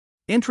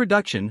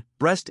Introduction: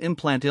 Breast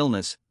implant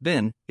illness,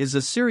 BIN, is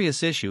a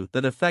serious issue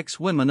that affects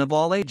women of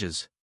all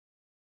ages.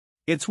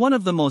 It's one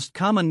of the most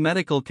common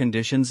medical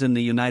conditions in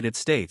the United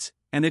States,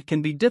 and it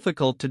can be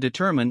difficult to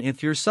determine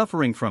if you're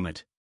suffering from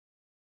it.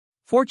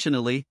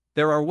 Fortunately,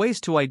 there are ways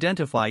to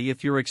identify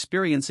if you're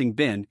experiencing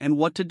BIN and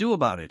what to do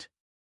about it.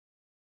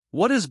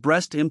 What is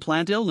breast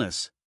implant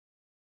illness?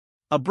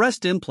 A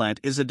breast implant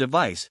is a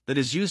device that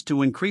is used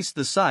to increase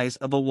the size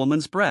of a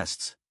woman's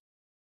breasts.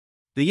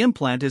 The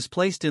implant is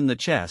placed in the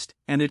chest,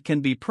 and it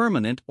can be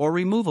permanent or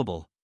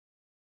removable.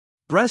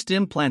 Breast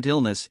implant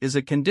illness is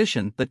a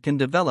condition that can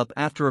develop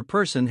after a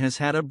person has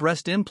had a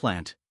breast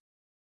implant.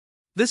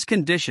 This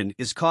condition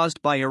is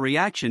caused by a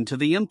reaction to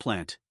the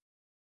implant.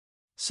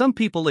 Some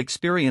people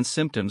experience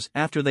symptoms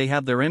after they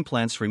have their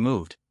implants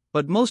removed,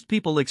 but most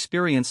people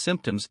experience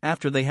symptoms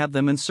after they have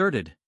them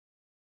inserted.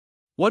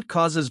 What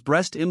causes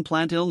breast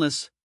implant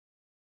illness?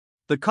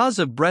 The cause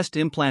of breast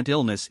implant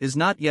illness is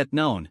not yet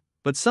known,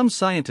 but some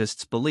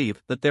scientists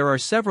believe that there are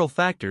several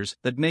factors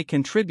that may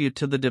contribute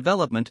to the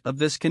development of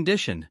this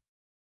condition.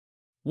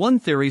 One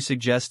theory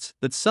suggests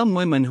that some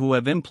women who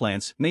have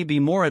implants may be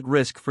more at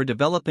risk for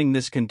developing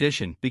this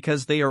condition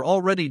because they are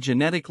already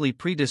genetically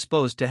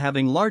predisposed to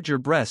having larger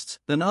breasts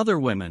than other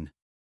women.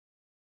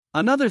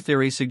 Another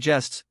theory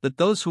suggests that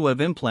those who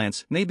have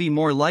implants may be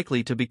more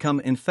likely to become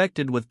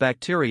infected with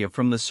bacteria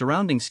from the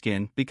surrounding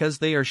skin because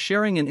they are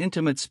sharing an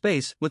intimate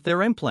space with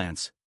their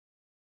implants.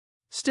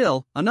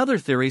 Still, another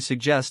theory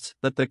suggests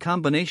that the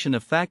combination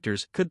of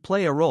factors could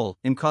play a role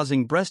in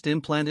causing breast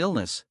implant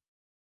illness.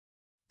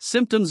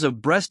 Symptoms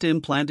of breast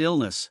implant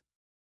illness.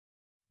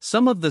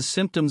 Some of the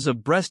symptoms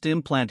of breast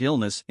implant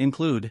illness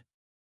include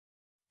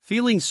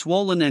feeling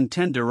swollen and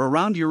tender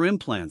around your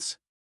implants,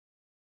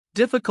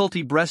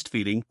 difficulty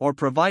breastfeeding or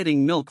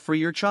providing milk for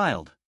your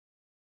child,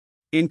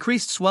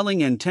 increased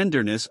swelling and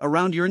tenderness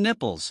around your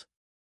nipples,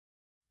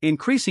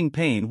 increasing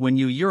pain when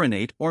you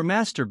urinate or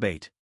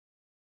masturbate,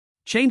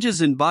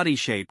 changes in body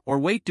shape or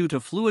weight due to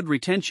fluid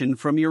retention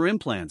from your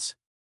implants.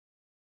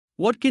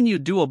 What can you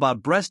do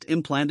about breast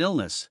implant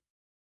illness?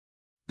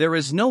 There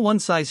is no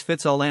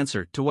one-size-fits-all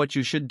answer to what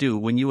you should do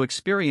when you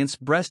experience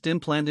breast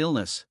implant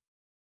illness.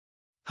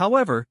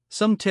 However,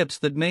 some tips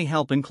that may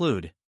help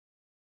include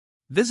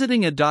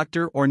visiting a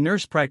doctor or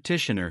nurse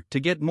practitioner to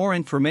get more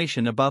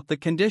information about the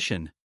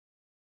condition,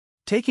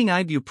 taking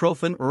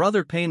ibuprofen or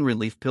other pain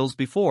relief pills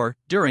before,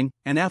 during,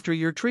 and after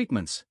your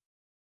treatments,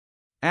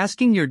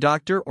 asking your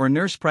doctor or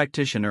nurse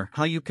practitioner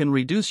how you can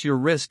reduce your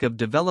risk of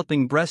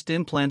developing breast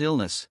implant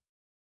illness,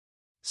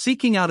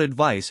 seeking out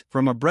advice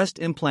from a breast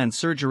implant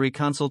surgery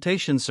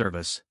consultation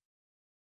service.